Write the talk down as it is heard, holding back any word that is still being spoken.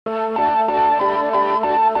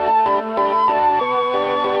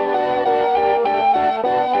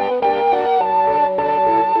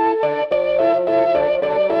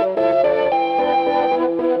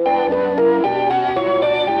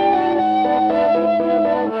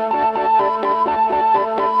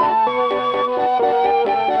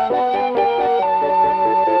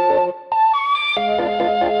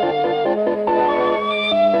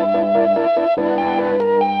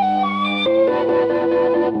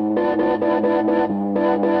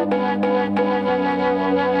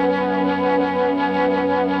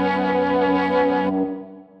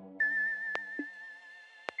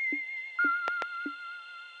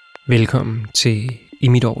Velkommen til I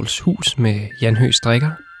mit orgels hus med Jan Høgh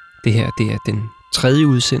Stricker. Det her det er den 3.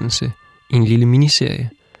 udsendelse i en lille miniserie,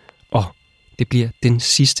 og det bliver den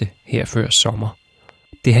sidste her før sommer.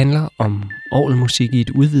 Det handler om orgelmusik i et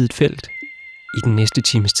udvidet felt. I den næste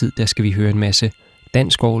times tid, der skal vi høre en masse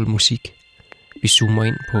dansk orgelmusik. Vi zoomer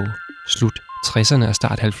ind på slut 60'erne og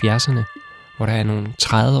start 70'erne, hvor der er nogle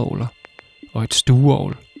trædeorgler og et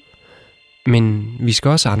stueorgel. Men vi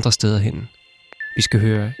skal også andre steder hen. Vi skal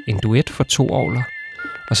høre en duet for 2 orgler,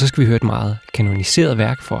 og så skal vi høre et meget kanoniseret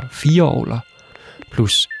værk for 4 orgler,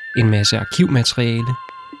 plus en masse arkivmateriale,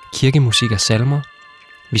 kirkemusik og salmer.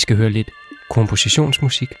 Vi skal høre lidt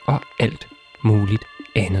kompositionsmusik og alt muligt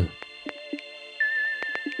andet.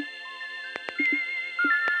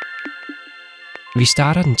 Vi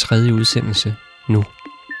starter den 3. udsendelse nu,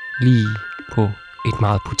 lige på et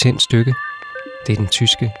meget potent stykke. Det er den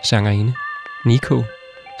tyske sangerinde Nico,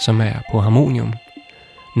 som er på harmonium.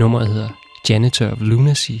 Nummeret hedder Janitor of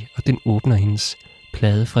Lunacy, og den åbner hendes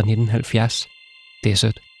plade fra 1970,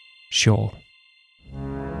 Desert Shore.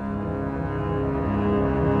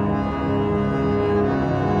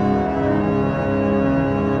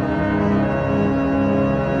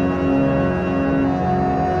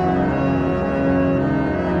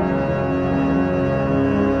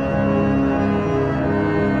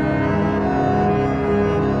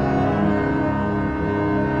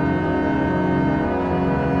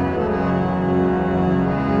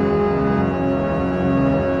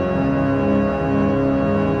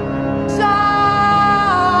 So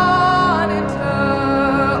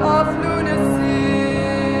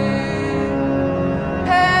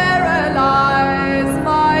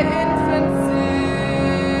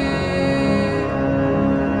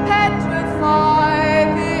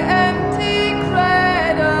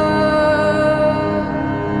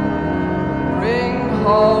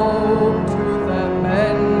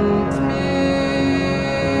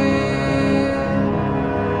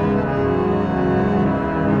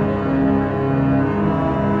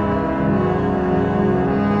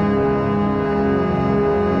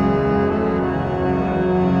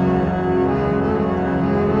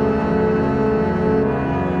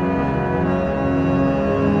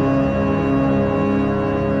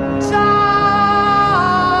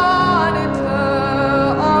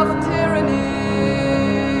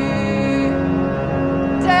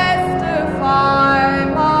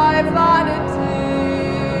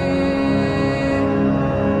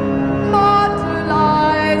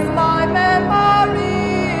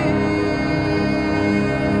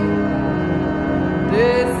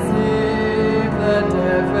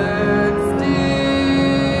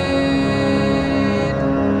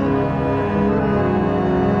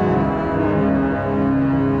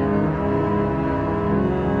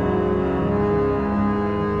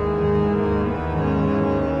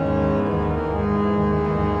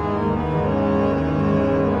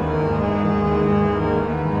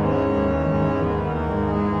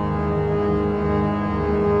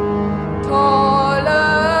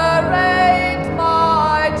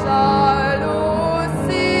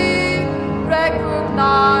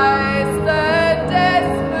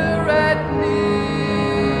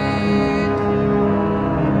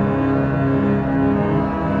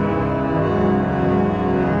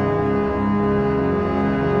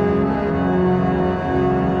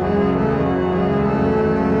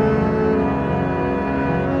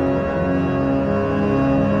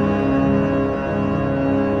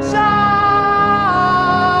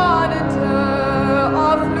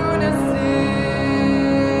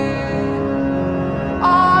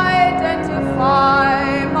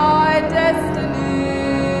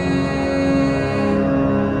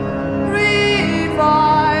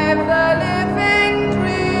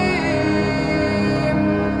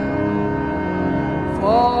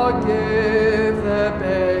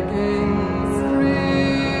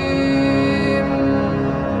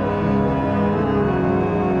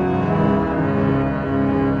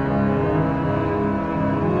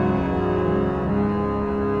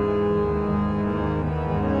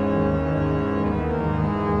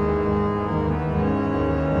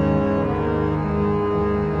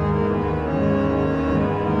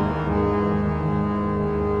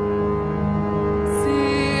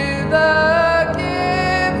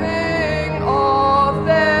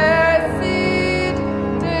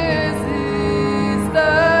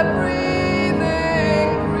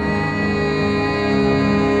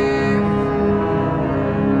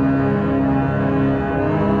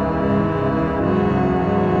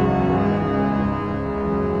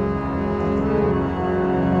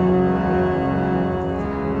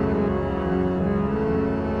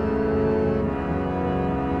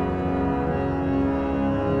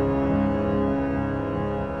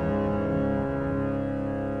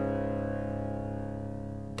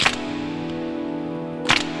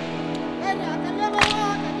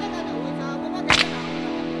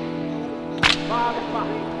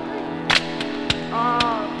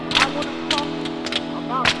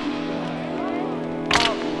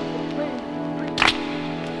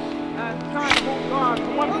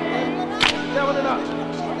it up.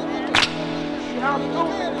 See how so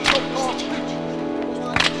many so-called preachers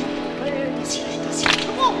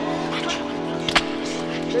come on.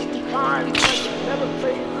 They be fine, never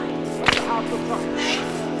played in the house of God.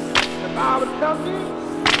 The Bible tells me,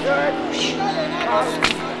 good, you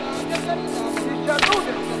shall know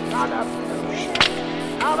them.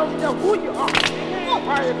 I don't care who you are,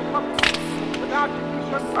 why you come, without you be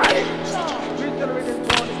converted, regenerated and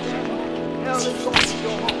born again, hell is going to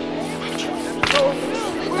your home. And so,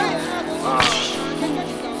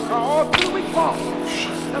 all through we walk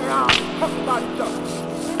around, talk about each other,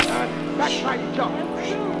 and backbite each other,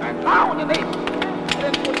 and lie on your neighbor,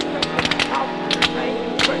 then put the house in the name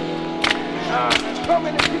and pray. So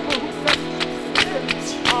many people who said,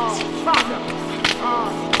 found them,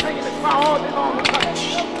 taking the car all day long,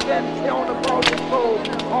 then they on the ball and roll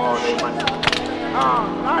all day Monday.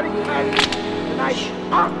 Not exactly tonight,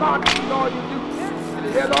 I'm about to see all you do, and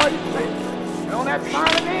hear all you say. And on that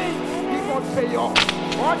final day, he's going to pay you off.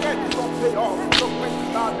 All that he's going to pay you off. Don't question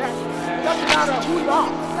about that. It doesn't matter who you are,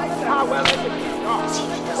 how well educated you are,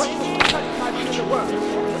 what your touch in the world,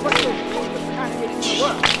 what your kind in the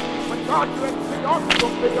world. When God you have to pay you off, he's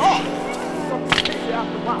going to pay you off. He's going to pay you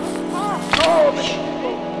after a while. So many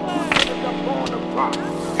people who think they're born of God.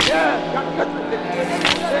 Yeah, got good with it.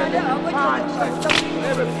 They're fine,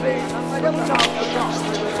 every place, the house of God.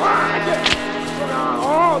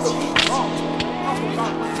 All the week long,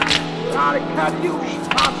 God to cut you,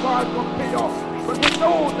 my God is going to pay off. But we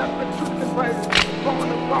know that the truth is right, born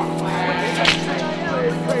of God. When they have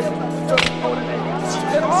praise,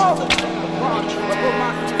 then all the things of God will go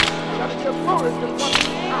back. Got to give glory to one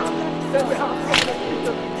time. Then we have some of the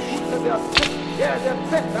people who said they're sick. Yeah, they're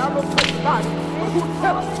sick. I don't know somebody. But who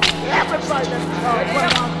tell them? Everybody that's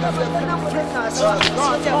went out there, they're sick.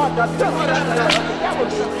 God, that's the devil,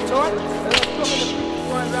 Lord. And there's so many people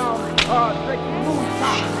going around drinking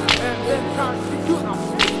moonshine and then trying to see you know.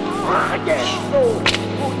 I guess so.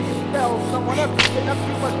 Who you can tell someone else to get up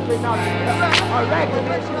too much to say now. A række,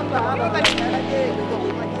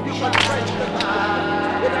 you must pray to the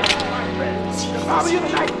Father, you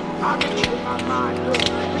tonight, I'm going to use my mind to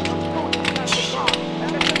God.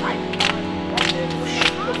 And it's tonight.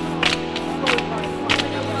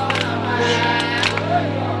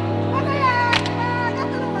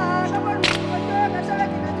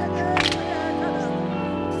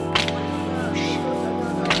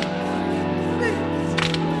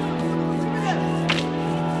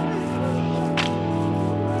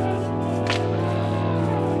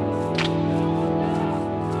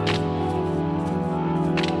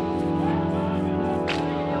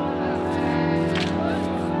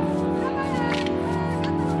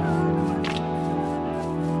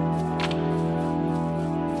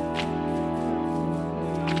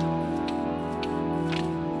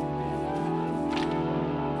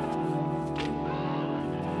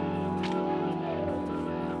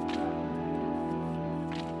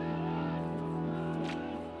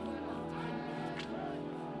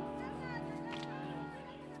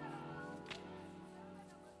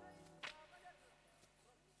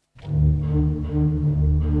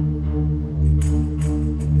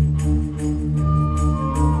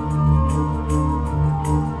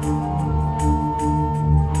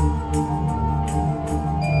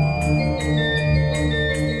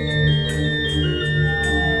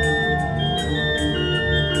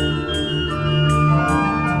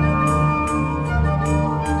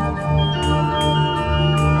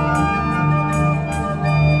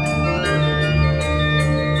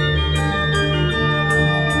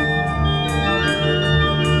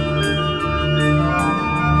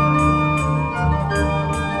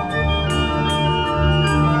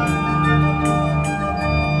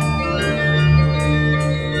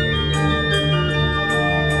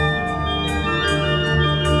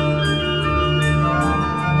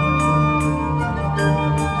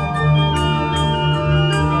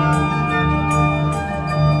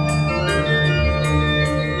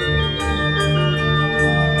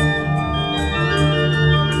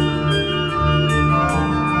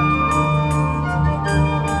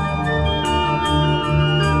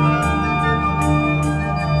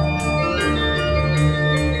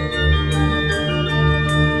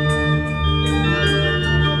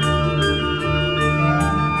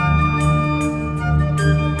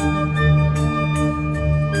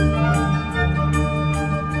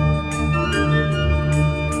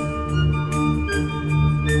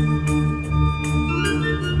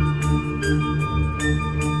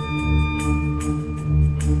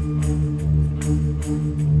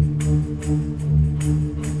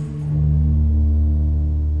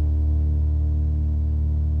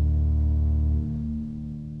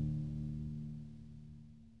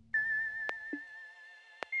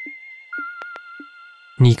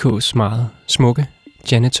 Nicos meget smukke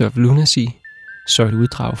Janitor of Lunacy, så et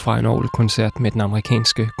uddrag fra en orgelkoncert med den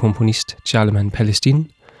amerikanske komponist Charlemagne Palestine.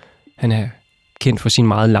 Han er kendt for sine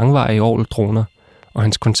meget langvarige orgeldroner, og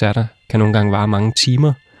hans koncerter kan nogle gange vare mange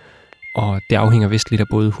timer, og det afhænger vist lidt af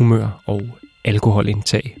både humør og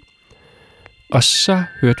alkoholindtag. Og så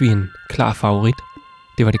hørte vi en klar favorit.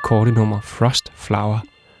 Det var det korte nummer Frost Flower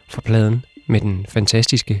fra pladen med den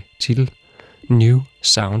fantastiske titel New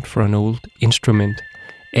Sound for an Old Instrument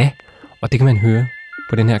af, og det kan man høre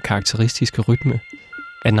på den her karakteristiske rytme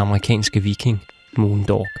af den amerikanske viking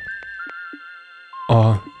Moondog.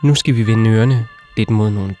 Og nu skal vi vende ørerne lidt mod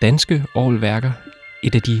nogle danske orgelværker.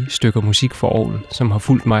 Et af de stykker musik for orgel, som har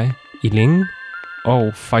fulgt mig i længe,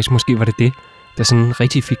 og faktisk måske var det, der sådan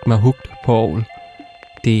rigtig fik mig hugt på orgel.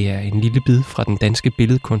 Det er en lille bid fra den danske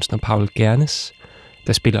billedkunstner Paul Gernes,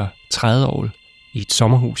 der spiller trædeorgel i et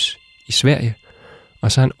sommerhus i Sverige,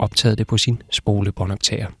 og så har han optaget det på sin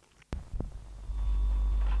spolebåndoptager.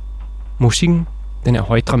 Musikken, den er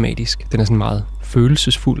højdramatisk, den er sådan meget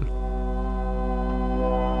følelsesfuld,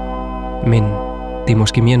 men det er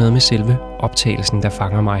måske mere noget med selve optagelsen, der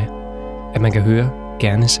fanger mig. At man kan høre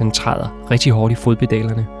Gernes, han træder rigtig hårdt i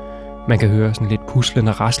fodpedalerne. Man kan høre sådan lidt puslen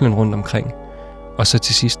og raslen rundt omkring. Og så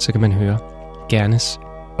til sidst, så kan man høre Gernes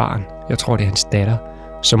barn, jeg tror det er hans datter,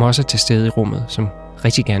 som også er til stede i rummet, som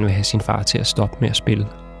rigtig gerne vil have sin far til at stoppe med at spille.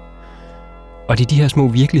 Og det er de her små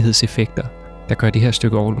virkelighedseffekter, der gør det her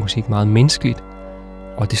stykke orgelmusik meget menneskeligt.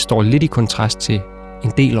 Og det står lidt i kontrast til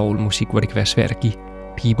en del orgelmusik, hvor det kan være svært at give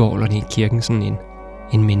pibeorglerne i kirken sådan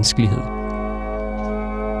en menneskelighed.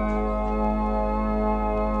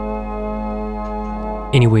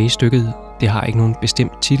 Anyway, stykket, det har ikke nogen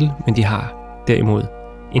bestemt titel, men de har derimod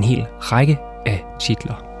en hel række af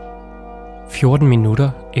titler. 14 minutter,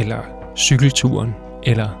 eller cykelturen,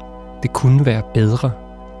 eller det kunne være bedre,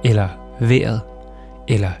 eller vejret,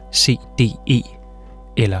 eller CDE,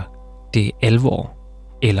 eller det er alvor,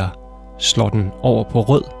 eller slår den over på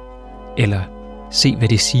rød, eller se hvad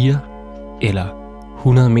det siger, eller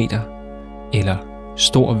 100 meter, eller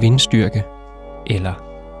stor vindstyrke, eller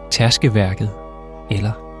tærskeværket,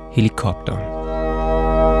 eller helikopteren.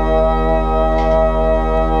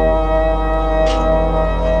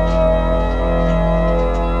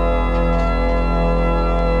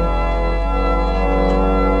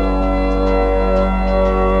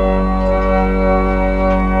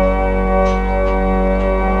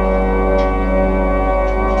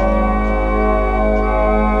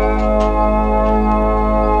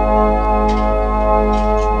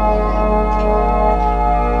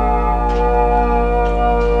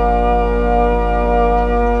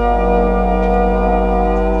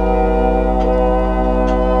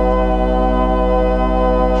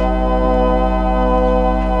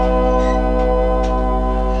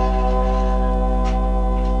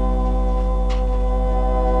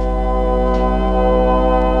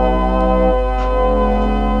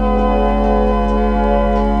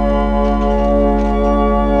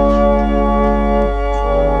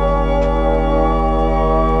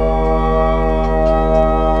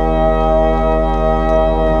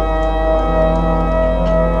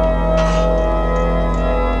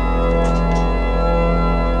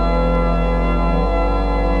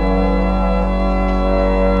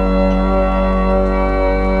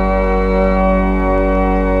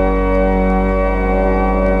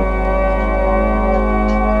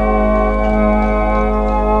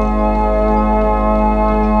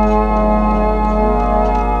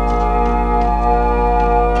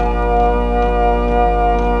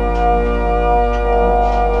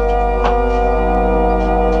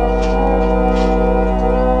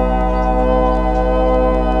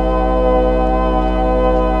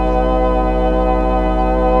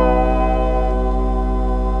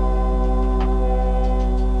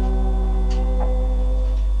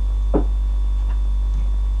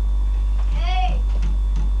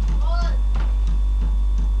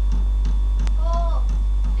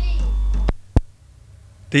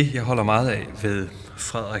 Det, jeg holder meget af ved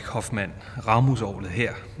Frederik Hoffmann, Ramusorglet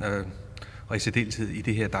her, og i særdeleshed i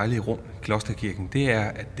det her dejlige rum, Klosterkirken, det er,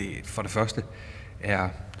 at det for det første er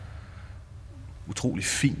utrolig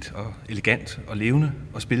fint og elegant og levende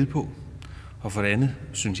at spille på. Og for det andet,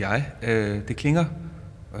 synes jeg, det klinger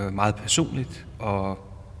meget personligt, og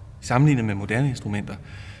sammenlignet med moderne instrumenter,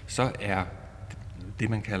 så er det,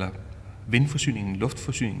 man kalder vindforsyningen,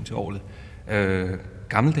 luftforsyningen til orglet,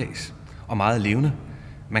 gammeldags og meget levende.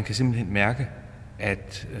 Man kan simpelthen mærke,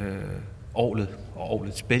 at orglet og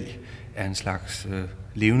orglets bælg er en slags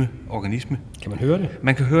levende organisme. Kan man høre det?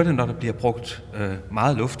 Man kan høre det, når der bliver brugt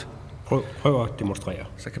meget luft. Prøv at demonstrere.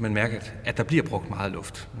 Så kan man mærke, at der bliver brugt meget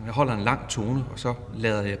luft. Jeg holder en lang tone, og så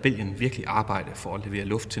lader jeg bælgen virkelig arbejde for at levere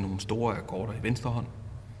luft til nogle store akkorder i venstre hånd.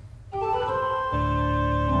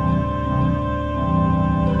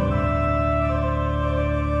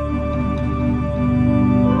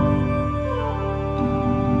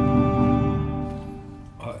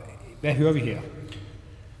 Og hvad hører vi her?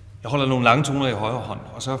 Jeg holder nogle lange toner i højre hånd,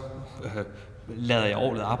 og så lader jeg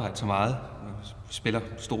orglet arbejde så meget, spiller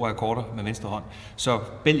store akkorder med venstre hånd, så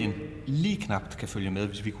bælgen lige knapt kan følge med.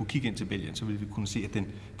 Hvis vi kunne kigge ind til bælgen, så ville vi kunne se, at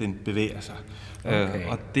den bevæger sig. Okay.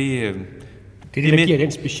 Og det der giver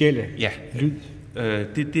den specielle lyd.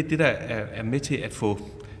 Det der er med til at få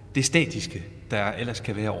det statiske, der ellers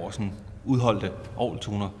kan være over sådan udholdte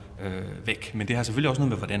orgeltoner væk. Men det har selvfølgelig også noget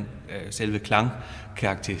med, hvordan selve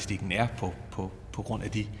klangkarakteristikken er på grund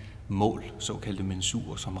af de mål, såkaldte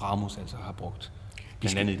mensurer, som Ramus altså har brugt.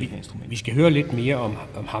 Blandt andet i det her instrument. Vi skal høre lidt mere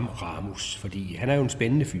om ham, Ramus, fordi han er jo en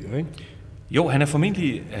spændende fyr, ikke? Jo, han er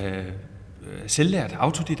formentlig selvlært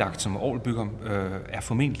autodidakt som orgelbygger, er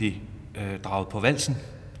formentlig draget på valsen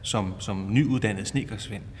som nyuddannet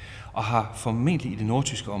snedkersvend, og har formentlig i det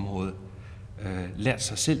nordtyske område lært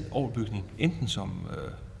sig selv orgelbygning, enten som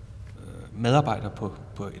medarbejder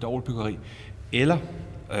på et orgelbyggeri, eller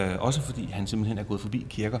også fordi han simpelthen er gået forbi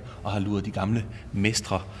kirker og har luret de gamle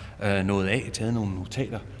mestre noget af, taget nogle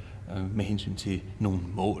notater med hensyn til nogle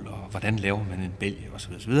mål, og hvordan laver man en bælge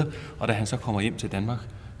osv. Og da han så kommer hjem til Danmark,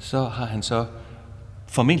 så har han så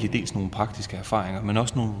formentlig dels nogle praktiske erfaringer, men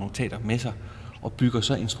også nogle notater med sig, og bygger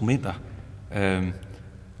så instrumenter,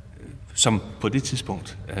 som på det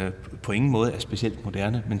tidspunkt på ingen måde er specielt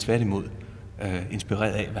moderne, men tværtimod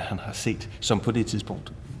inspireret af, hvad han har set, som på det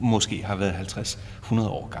tidspunkt måske har været 50-100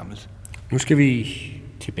 år gammelt. Nu skal vi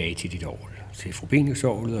tilbage til dit orgel, til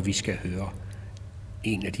Frobeniusorglet, og vi skal høre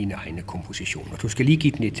en af dine egne kompositioner. Du skal lige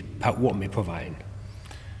give den et par ord med på vejen.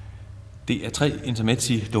 Det er 3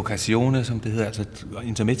 intermezzi d'occasione, som det hedder, altså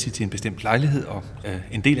intermezzi til en bestemt lejlighed, og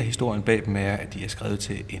en del af historien bag dem er, at de er skrevet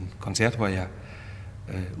til en koncert, hvor jeg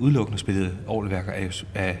udelukkende spillede orgelværker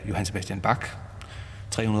af Johann Sebastian Bach,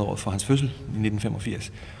 300 år for hans fødsel i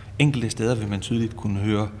 1985. Enkelte steder vil man tydeligt kunne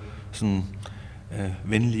høre sådan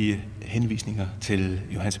venlige henvisninger til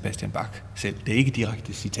Johann Sebastian Bach selv. Det er ikke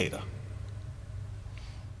direkte citater.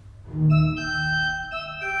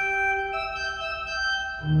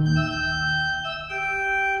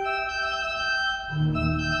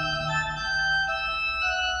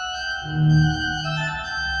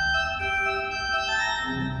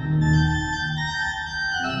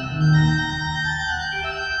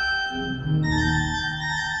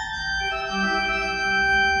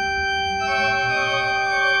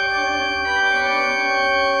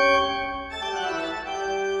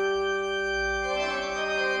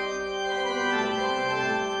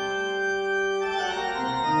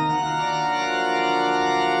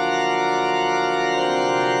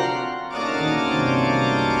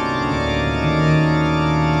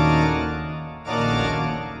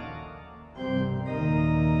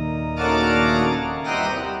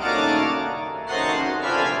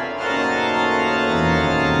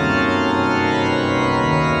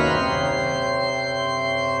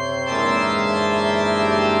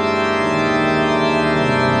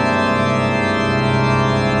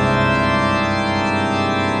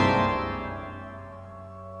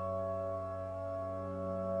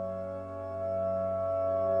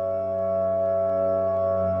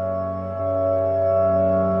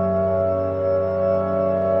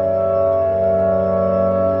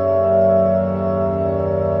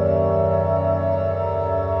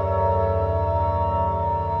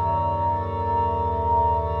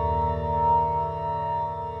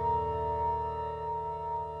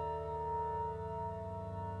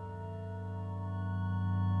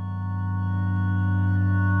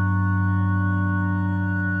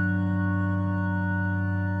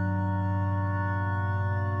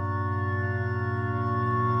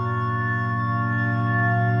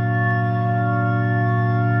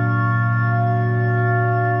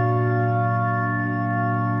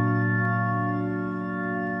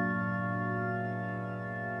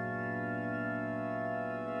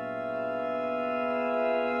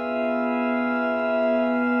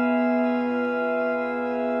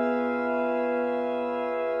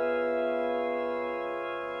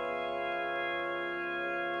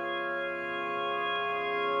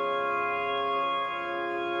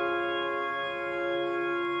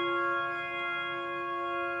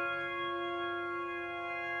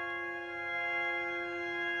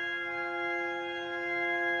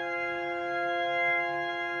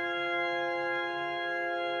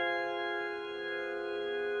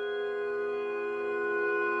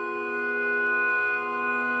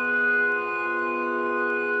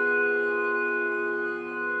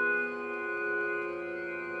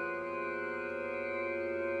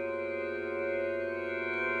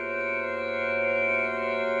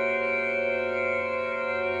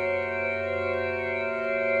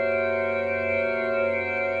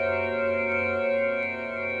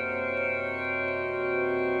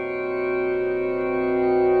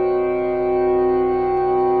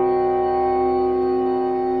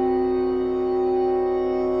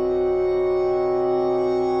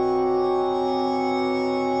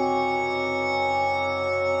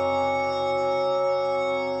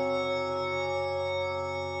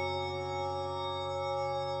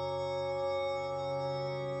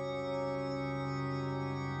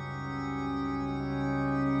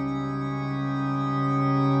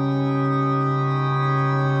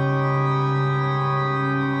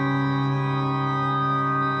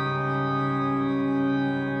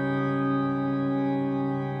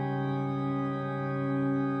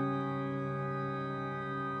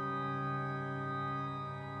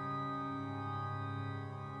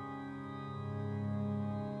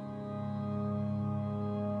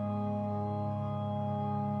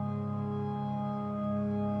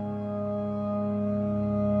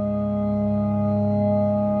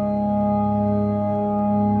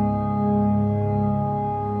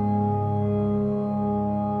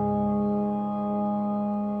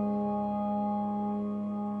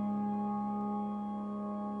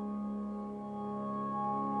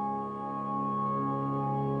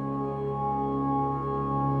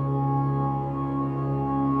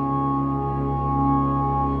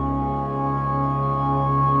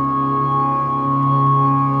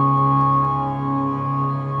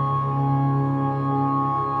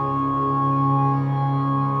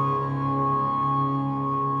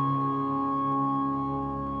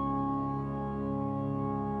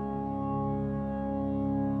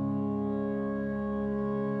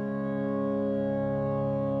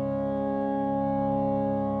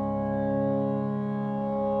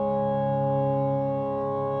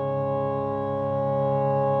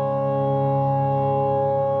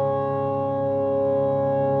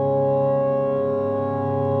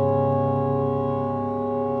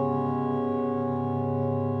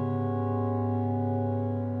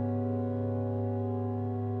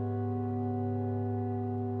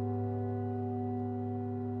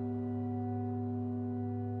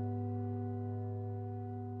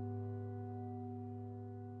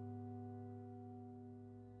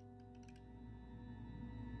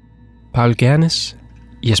 Paul Gernes,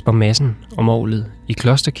 Jesper Madsen om orglet i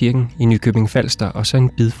Klosterkirken i Nykøbing Falster, og så en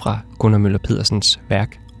bid fra Gunnar Møller Pedersens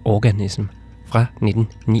værk Organism fra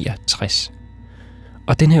 1969.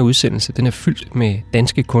 Og den her udsendelse, den er fyldt med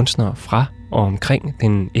danske kunstnere fra og omkring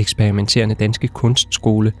den eksperimenterende danske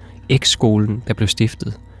kunstskole, X-skolen, der blev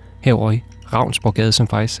stiftet herovre i Ravnsborggade, som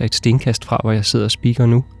faktisk er et stenkast fra, hvor jeg sidder og speaker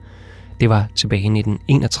nu. Det var tilbage i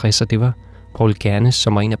 1961, og det var Paul Gernes,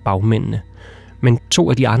 som var en af bagmændene. Men to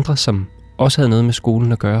af de andre, som også havde noget med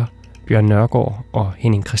skolen at gøre, Bjørn Nørgaard og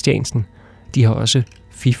Henning Christiansen, de har også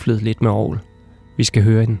fiflet lidt med orgel. Vi skal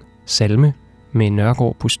høre en salme med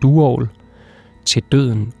Nørgaard på stueorgel, Til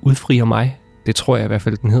døden udfrier mig, det tror jeg i hvert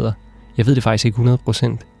fald, den hedder. Jeg ved det faktisk ikke 100%.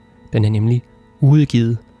 Den er nemlig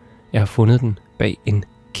udgivet. Jeg har fundet den bag en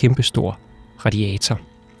kæmpestor radiator.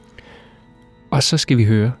 Og så skal vi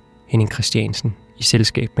høre Henning Christiansen i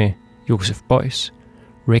selskab med Josef Beuys,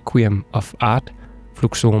 Requiem of Art,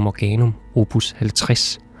 Fluxorum Organum, opus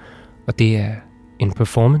 50. Og det er en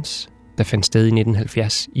performance, der fandt sted i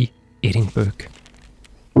 1970 i Edinburgh.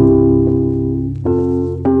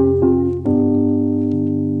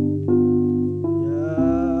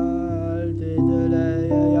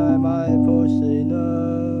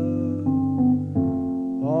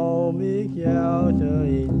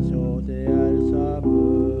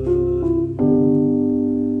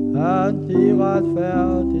 De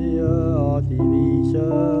retfærdige og de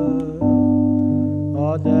vise,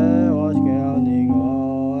 og deres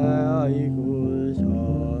gerninger er i Guds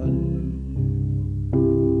hånd.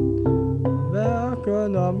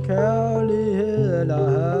 Hverken om kærlighed eller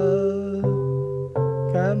had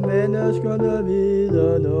kan menneskerne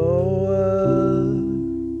vide noget.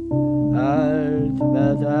 Alt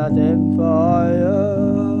hvad der dem for øje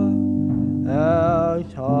er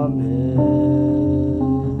tomhed.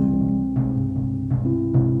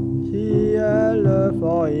 Alle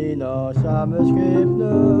forener samme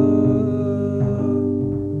skæbne,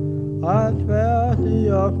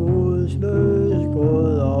 retfærdig og gudsløs,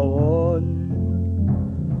 god og ond,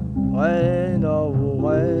 ren og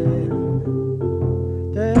uren,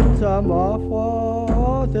 den som offrer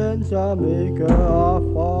og den som ikke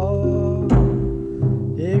offrer.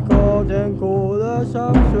 Det går den gode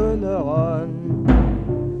som synderen,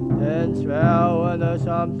 den sværgende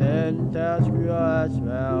som den, der skyer at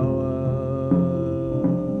sværge.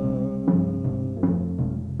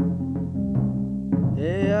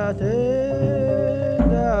 Det er det,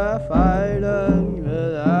 der er fejlen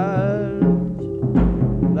ved alt,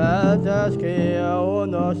 hvad der sker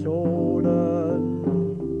under solen,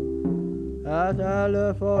 at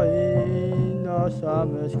alle forener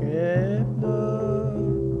samme skæbne.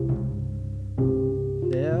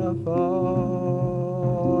 Derfor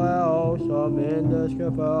er også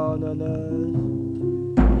menneskebørnenes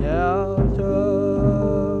hjerte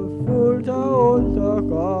fuldt af ondt og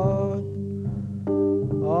godt,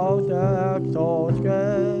 og der er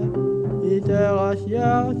torskab i deres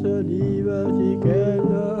hjerte livet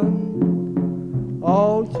igennem,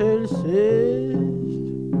 og til sidst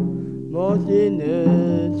må de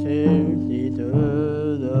ned til de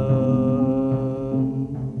døde.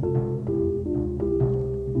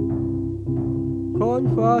 Kun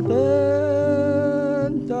for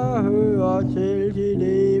den, der hører til de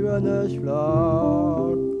levendes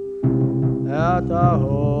flok, er der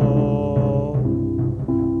håb.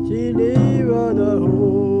 De levende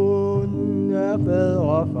hun er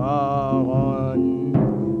bedre faren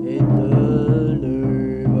end død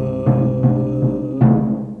løve.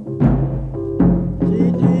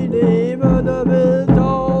 De levende ved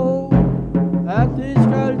dog, at de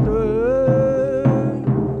skal dø,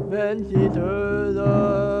 men de døde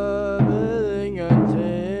ved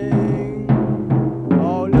ingenting.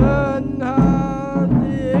 Og løn har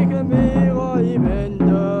de ikke mere i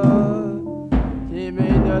vente, de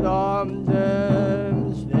mindet om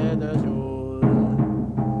dem slettes ud.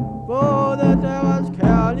 Både deres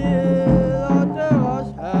kærlighed og deres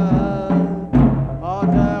had og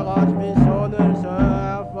deres misundelse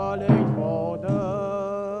er for længt borte,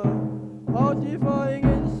 og de får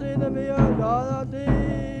ingen sinde mere lod og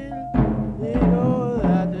del i noget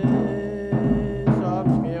af det, som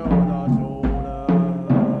sker under solen.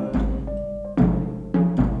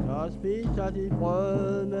 Så spiser de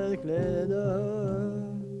brød med glæde,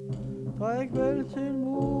 drik vel til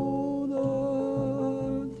moder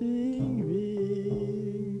din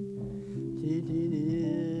vin, til din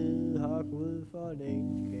lid har Gud for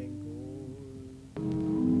længst kendt god.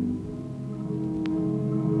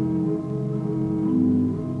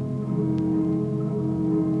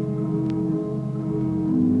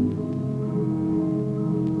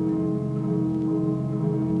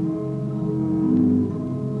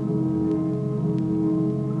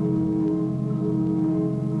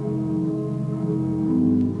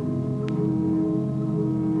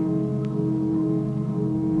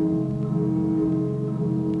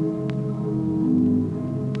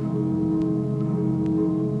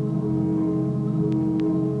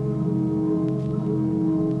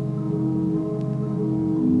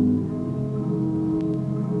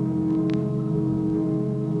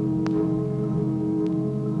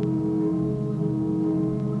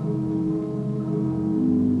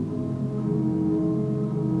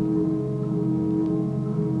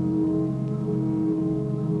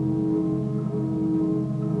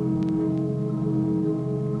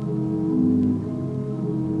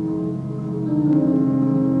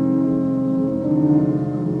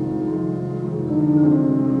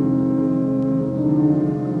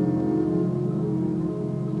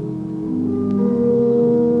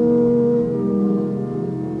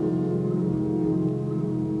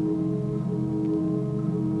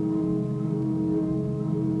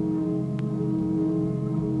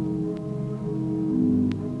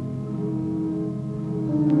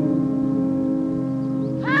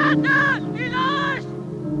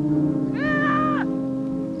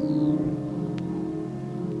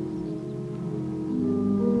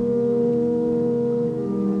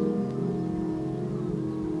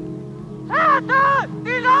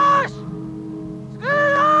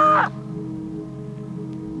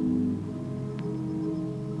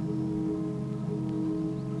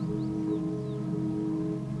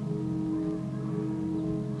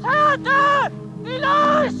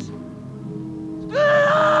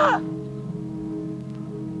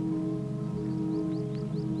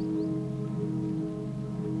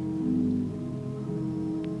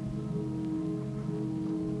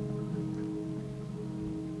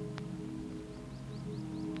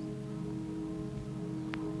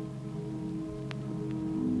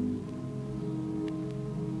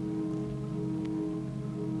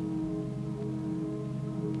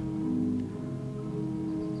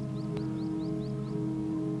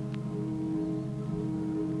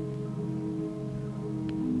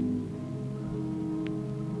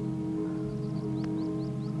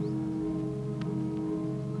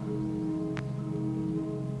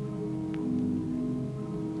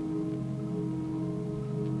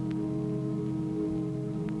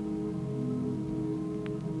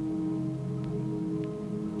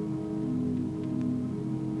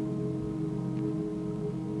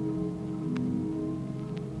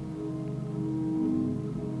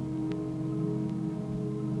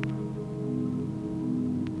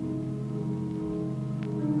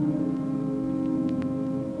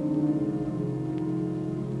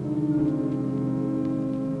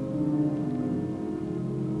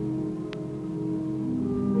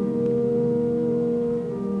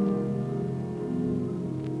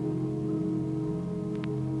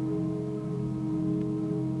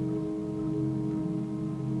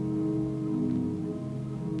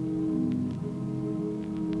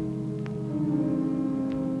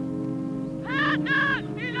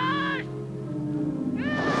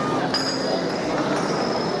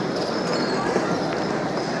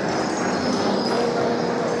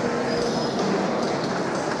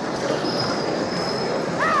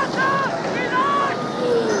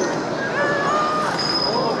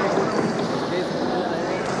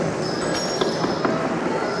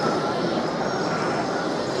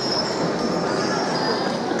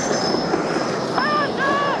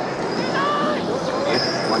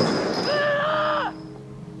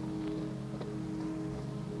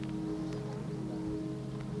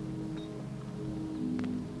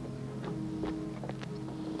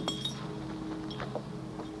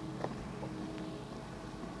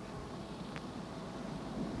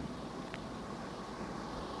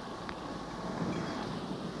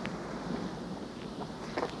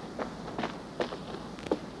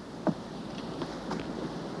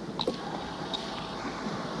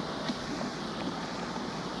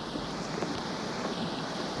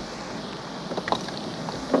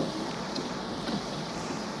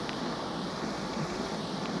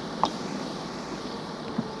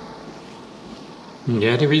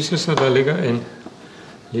 Ja, det viser sig, at der ligger en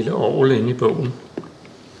lille orgel inde i bogen.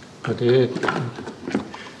 Og det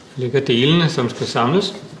ligger delene, som skal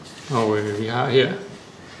samles. Og vi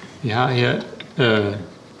har her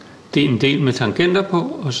en del med tangenter på,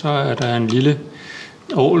 og så er der en lille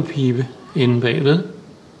orgelpibe inde bagved.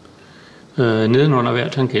 Nedenunder hver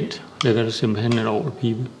tangent ligger der simpelthen en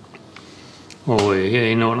orgelpibe. Og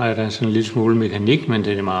herinde under er der sådan en lille smule mekanik, men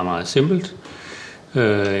det er meget, meget simpelt.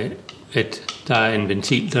 At der er en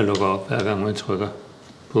ventil, der lukker op, hver gang man trykker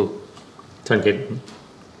på tangenten.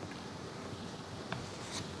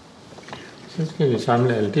 Så skal vi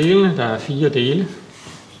samle alle delene. Der er 4 dele.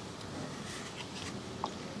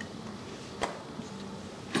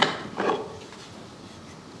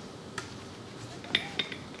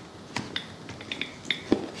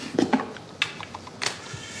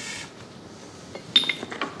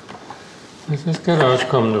 Og så skal der også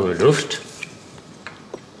komme noget luft.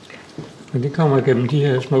 Og det kommer igennem de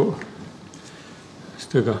her små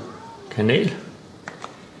stykker kanal.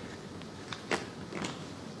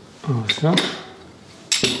 Og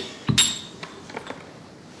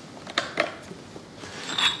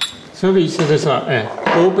så viser det sig, at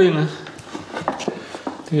bogbenet,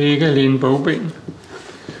 det er ikke alene bogben,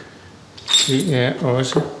 det er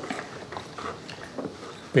også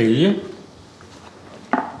bælge,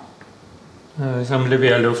 som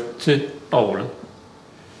leverer luft til orglet.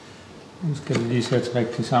 Nu skal vi lige sætte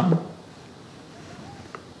rigtigt sammen.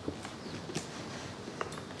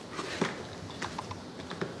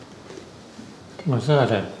 Og så er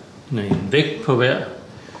der en vægt på hver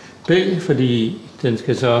bælge, fordi den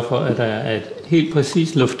skal sørge for, at der er et helt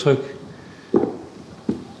præcist lufttryk,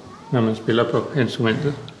 når man spiller på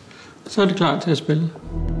instrumentet. Så er det klar til at spille.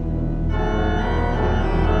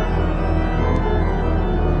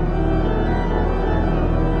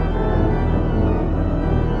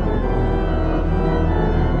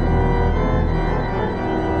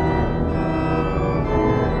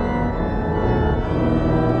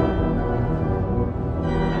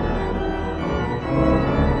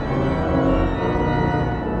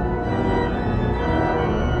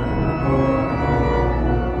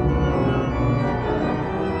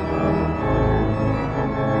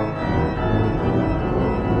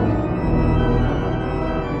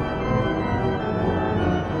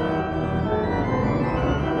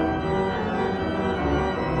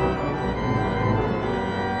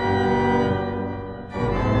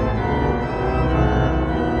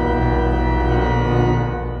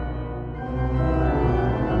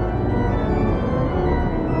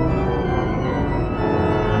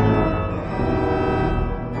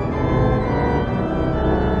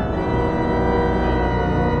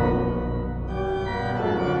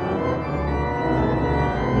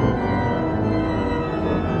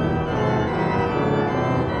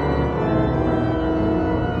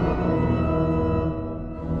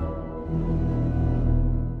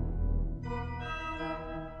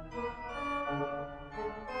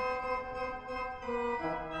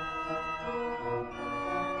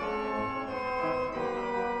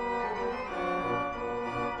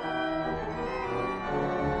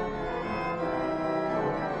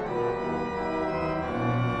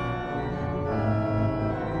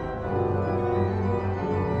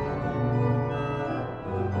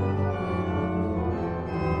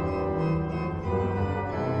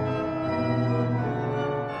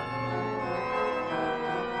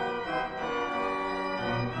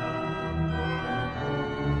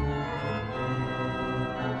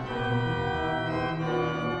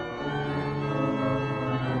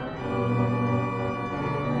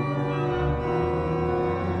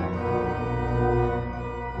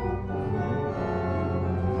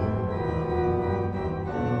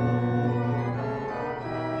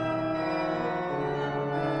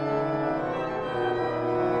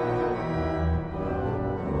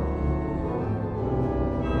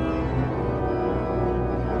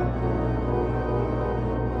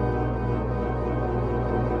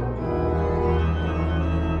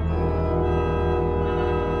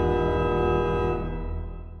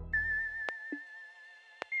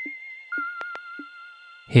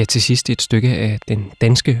 Her til sidst et stykke af den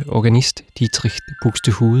danske organist Dietrich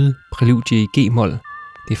Buxtehude, Præludie i g-mol.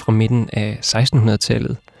 Det er fra midten af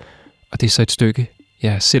 1600-tallet, og det er så et stykke,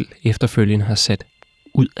 jeg selv efterfølgende har sat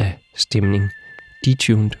ud af stemning.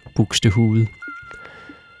 Detuned Buxtehude.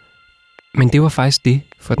 Men det var faktisk det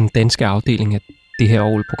for den danske afdeling af det her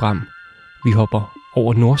orgelprogram. Vi hopper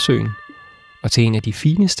over Nordsøen og til en af de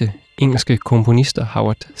fineste engelske komponister,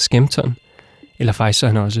 Howard Skempton, eller faktisk så er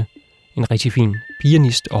han også en rigtig fin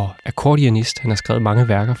pianist og akkordionist. Han har skrevet mange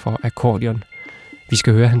værker for akkordeon. Vi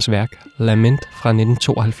skal høre hans værk Lament fra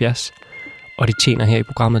 1972, og det tjener her i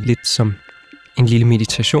programmet lidt som en lille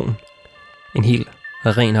meditation. En helt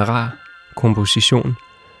ren og rar komposition,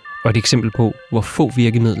 og et eksempel på, hvor få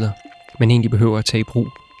virkemidler man egentlig behøver at tage i brug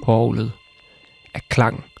på orglet. Af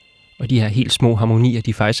klang, og de her helt små harmonier,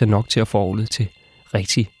 de faktisk er nok til at få orglet til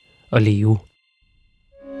rigtig at leve.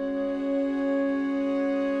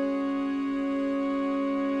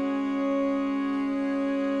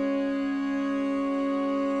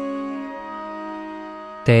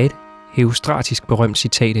 Der er et herostratisk berømt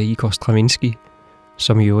citat af Igor Stravinsky,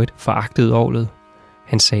 som i øvrigt foragtede orglet.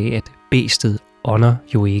 Han sagde, at bæstet ånder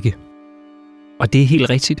jo ikke. Og det er helt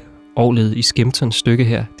rigtigt. Orglet i Skemptons stykke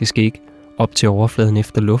her, det skal ikke op til overfladen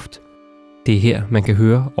efter luft. Det er her, man kan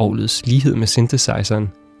høre orglets lighed med synthesizeren.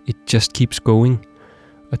 It just keeps going.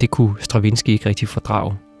 Og det kunne Stravinsky ikke rigtig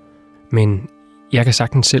fordrage. Men jeg kan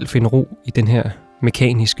sagtens selv finde ro i den her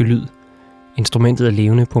mekaniske lyd. Instrumentet er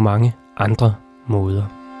levende på mange andre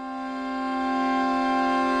måder.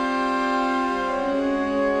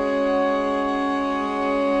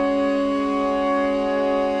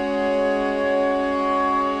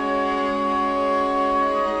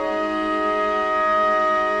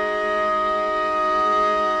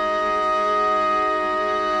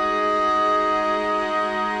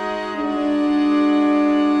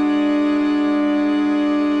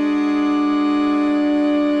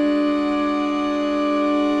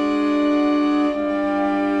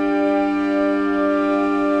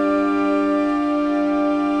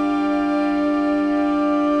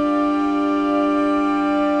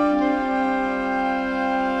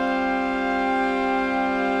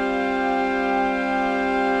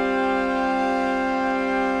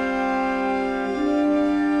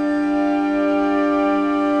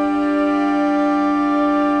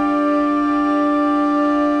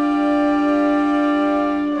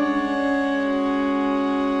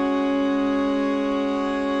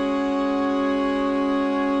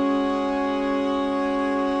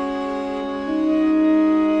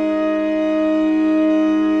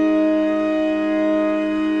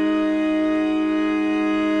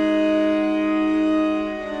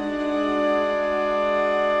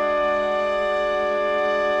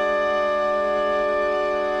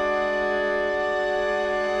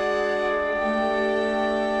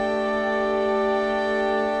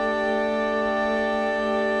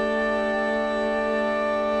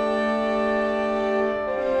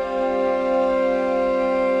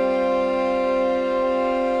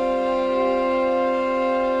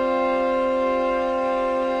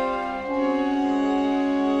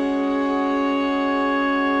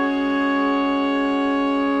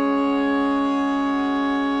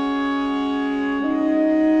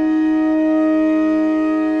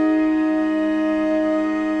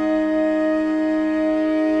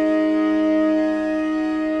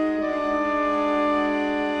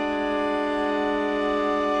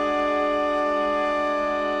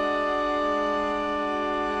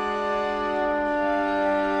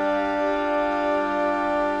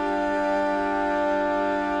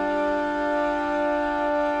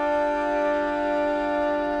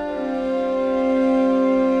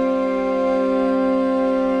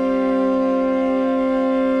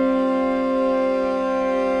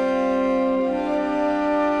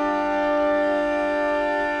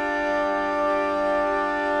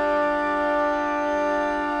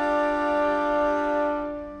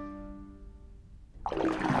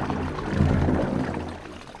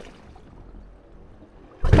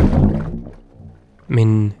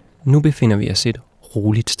 Men nu befinder vi os et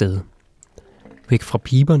roligt sted. Væk fra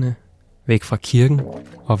piberne, væk fra kirken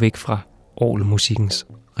og væk fra orgelmusikkens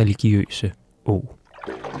religiøse å.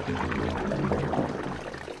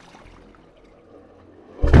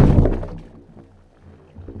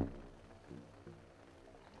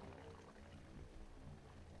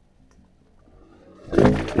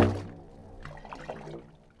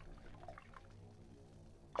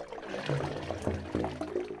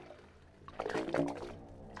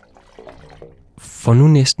 For nu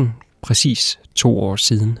næsten præcis 2 år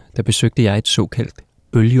siden, der besøgte jeg et såkaldt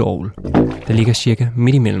bølgeorgel, der ligger cirka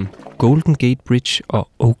midt imellem Golden Gate Bridge og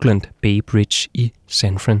Oakland Bay Bridge i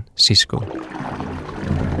San Francisco.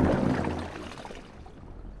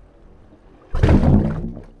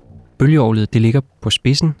 Bølgeorglet det ligger på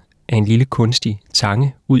spidsen af en lille kunstig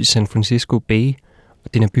tange ud i San Francisco Bay,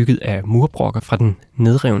 og den er bygget af murbrokker fra den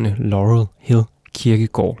nedrevne Laurel Hill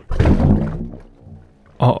kirkegård.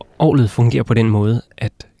 Og orglet fungerer på den måde,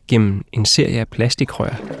 at gennem en serie af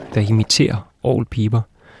plastikrør, der imiterer orgelpiber,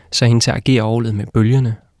 så interagerer orglet med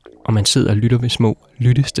bølgerne, og man sidder og lytter ved små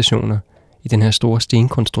lyttestationer i den her store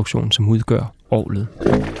stenkonstruktion, som udgør orglet.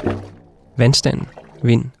 Vandstand,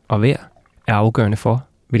 vind og vejr er afgørende for,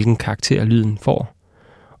 hvilken karakter lyden får,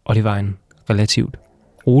 og det var en relativt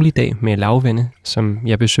rolig dag med lavvande, som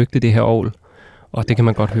jeg besøgte det her orgel, og det kan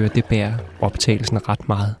man godt høre, det bærer optagelsen ret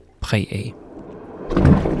meget præg af.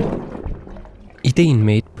 Ideen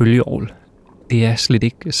med et bølgeorgel, det er slet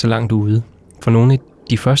ikke så langt ude. For nogle af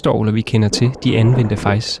de første orgler, vi kender til, de anvendte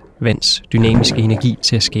faktisk vands dynamiske energi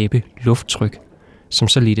til at skabe lufttryk, som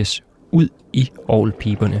så ledtes ud i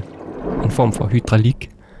orgelpiberne. En form for hydraulik,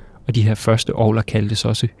 og de her første orgler kaldtes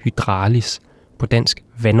også hydraulis, på dansk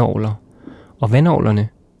vandorgler. Og vandorglerne,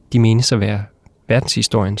 de menes at være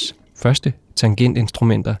verdenshistoriens første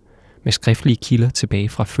tangentinstrumenter med skriftlige kilder tilbage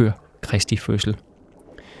fra før Kristi fødsel.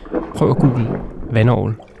 Prøv at google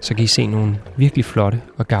vandorgel, så kan I se nogle virkelig flotte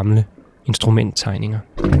og gamle instrumenttegninger.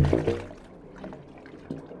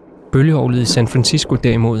 Bølgeorglet i San Francisco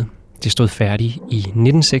derimod, det stod færdigt i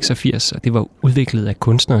 1986, og det var udviklet af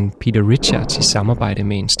kunstneren Peter Richards i samarbejde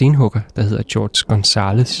med en stenhugger, der hedder George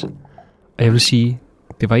Gonzalez. Og jeg vil sige,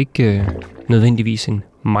 det var ikke nødvendigvis en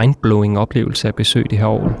mindblowing oplevelse at besøge det her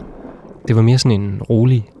orgel. Det var mere sådan en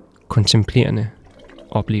rolig, kontemplerende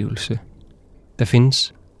oplevelse. Der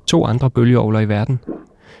findes 2 andre bølgeorgler i verden.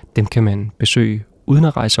 Dem kan man besøge uden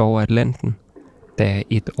at rejse over Atlanten. Der er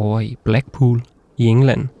et over i Blackpool i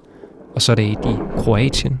England, og så er der et i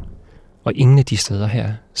Kroatien, og ingen af de steder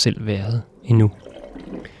her selv været endnu.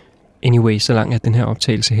 Anyway, så lang er den her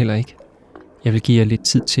optagelse heller ikke. Jeg vil give jer lidt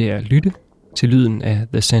tid til at lytte til lyden af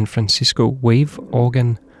The San Francisco Wave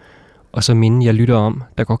Organ, og så minde jeg lytter om,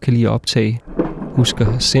 der godt kan lide at optage. Husk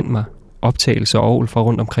at sende mig optagelser og orgel fra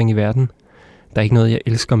rundt omkring i verden. Der er ikke noget, jeg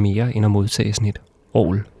elsker mere, end at modtage sådan et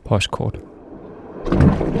orgel-postkort.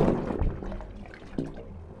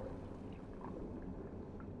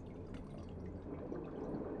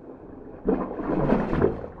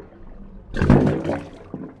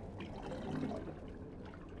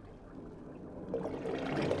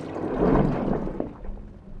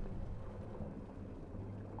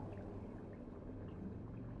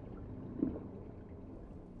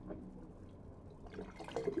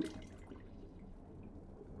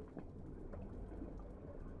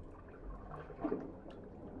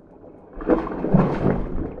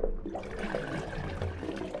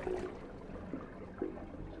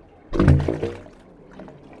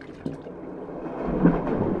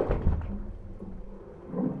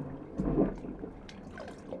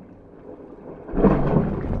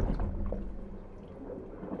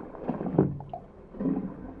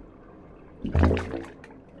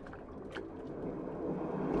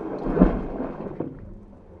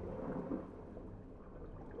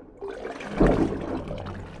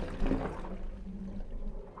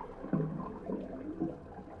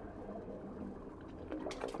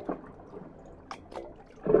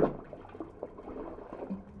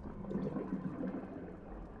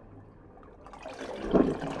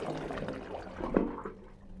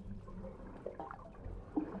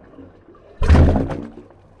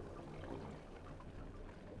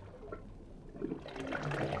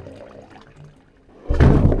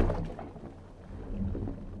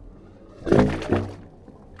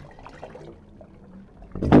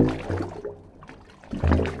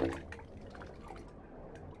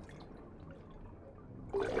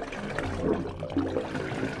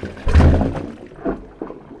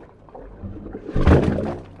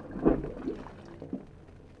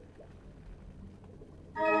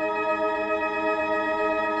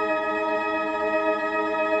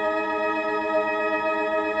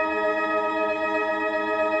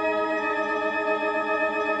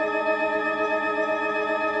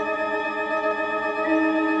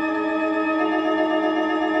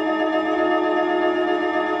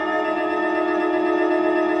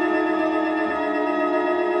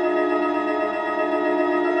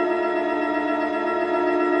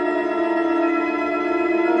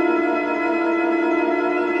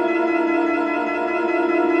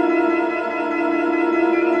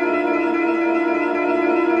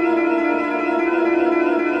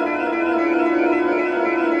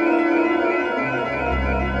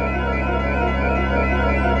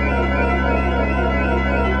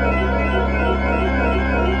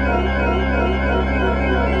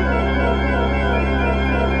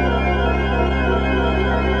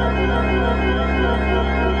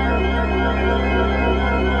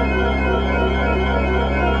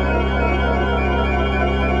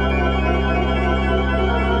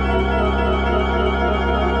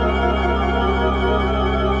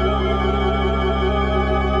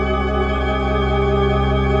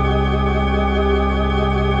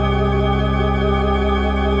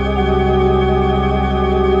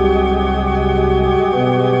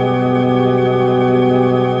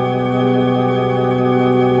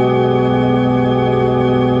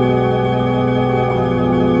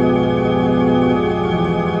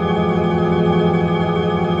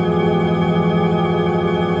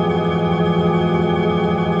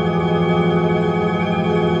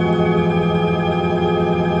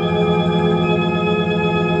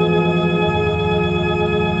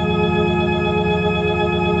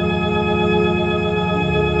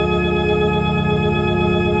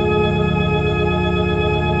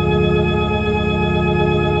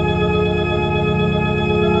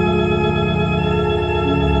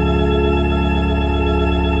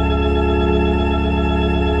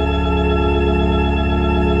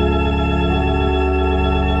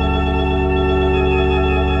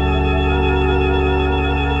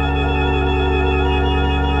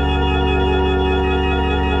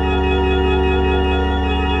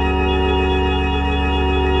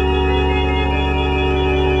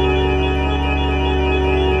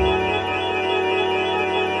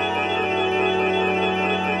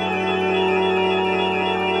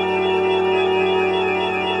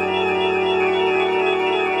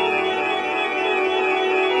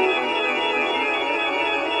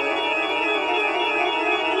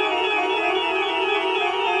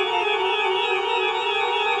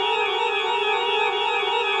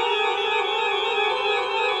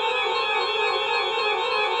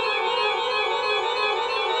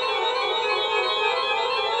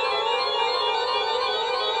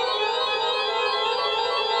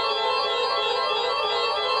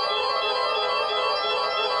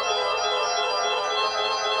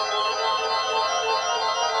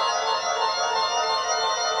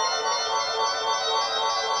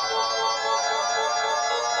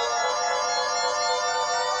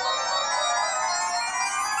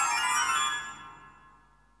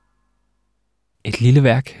 Et lille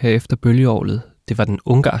værk her efter bølgeorglet, det var den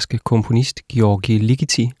ungarske komponist György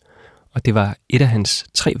Ligeti, og det var et af hans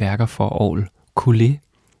 3 værker for orgel, Orgel,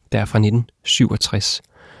 der er fra 1967.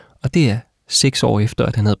 Og det er 6 år efter,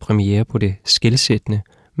 at han havde premiere på det skelsættende,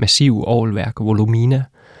 massive orgelværk Volumina,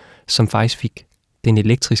 som faktisk fik den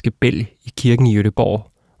elektriske bælg i kirken i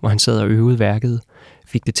Göteborg, hvor han sad og øvede værket,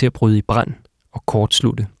 fik det til at bryde i brand og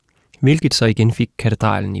kortslutte. Hvilket så igen fik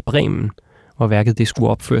katedralen i Bremen, hvor værket det skulle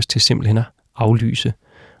opføres til simpelthen at aflyse,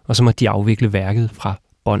 og så måtte de afvikle værket fra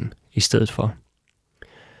bånd i stedet for.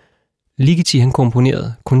 Ligeti han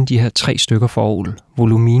komponerede kun de her 3 stykker for orgel,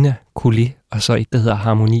 Volumina, Orgel og så et, der hedder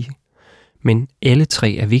harmoni. Men alle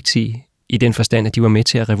 3 er vigtige i den forstand, at de var med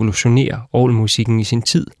til at revolutionere orgelmusikken i sin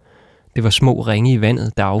tid. Det var små ringe i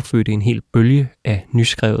vandet, der affødte en hel bølge af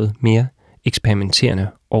nyskrevet, mere eksperimenterende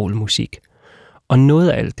orgelmusik. Og noget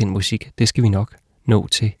af al den musik, det skal vi nok nå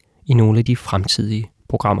til i nogle af de fremtidige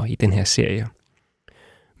programmer i den her serie.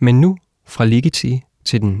 Men nu fra Ligeti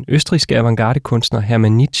til den østrigske avantgarde-kunstner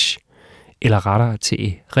Hermann Nitsch, eller rettere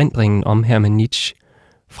til erindringen om Hermann Nitsch,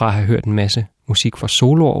 fra at have hørt en masse musik for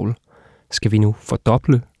soloorgel, skal vi nu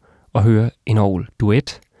fordoble og høre en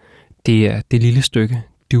orgel-duet. Det er det lille stykke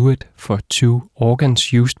Duet for Two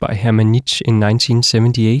Organs used by Hermann Nitsch in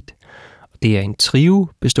 1978. Det er en trio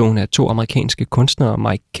bestående af 2 amerikanske kunstnere,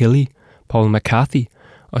 Mike Kelly, Paul McCarthy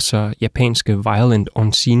og så japanske Violent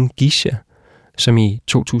Unseen Geisha, som i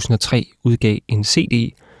 2003 udgav en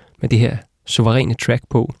CD med det her suveræne track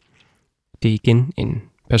på. Det er igen en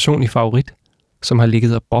personlig favorit, som har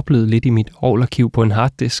ligget og boblet lidt i mit orgelarkiv på en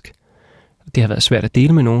harddisk. Det har været svært at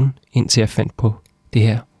dele med nogen, indtil jeg fandt på det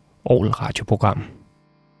her orgelradioprogram.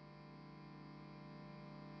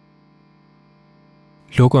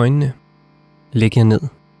 Luk øjnene. Læg jer ned.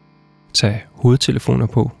 Tag hovedtelefoner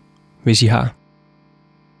på, hvis I har.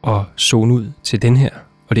 Og zone ud til den her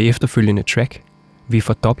og det efterfølgende track. Vi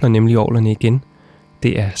fordobler nemlig orglerne igen.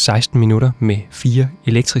 Det er 16 minutter med 4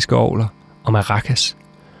 elektriske orgler og maracas.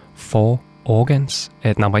 4 organs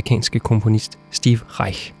af den amerikanske komponist Steve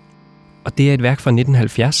Reich. Og det er et værk fra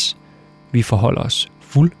 1970. Vi forholder os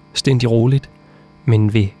fuldstændig roligt,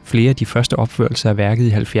 men ved flere af de første opførelser af værket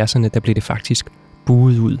i 70'erne, der blev det faktisk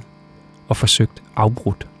buet ud og forsøgt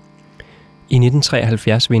afbrudt. I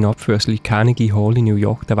 1973 ved en opførsel i Carnegie Hall i New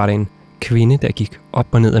York, der var der en kvinde, der gik op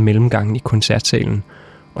og ned ad mellemgangen i koncertsalen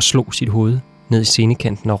og slog sit hoved ned i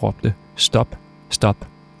scenekanten og råbte, "Stop, stop,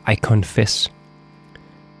 I confess."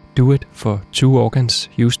 Duet for Two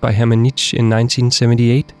Organs used by Hermann Nitsch in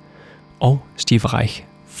 1978 og Steve Reich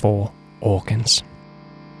for Organs.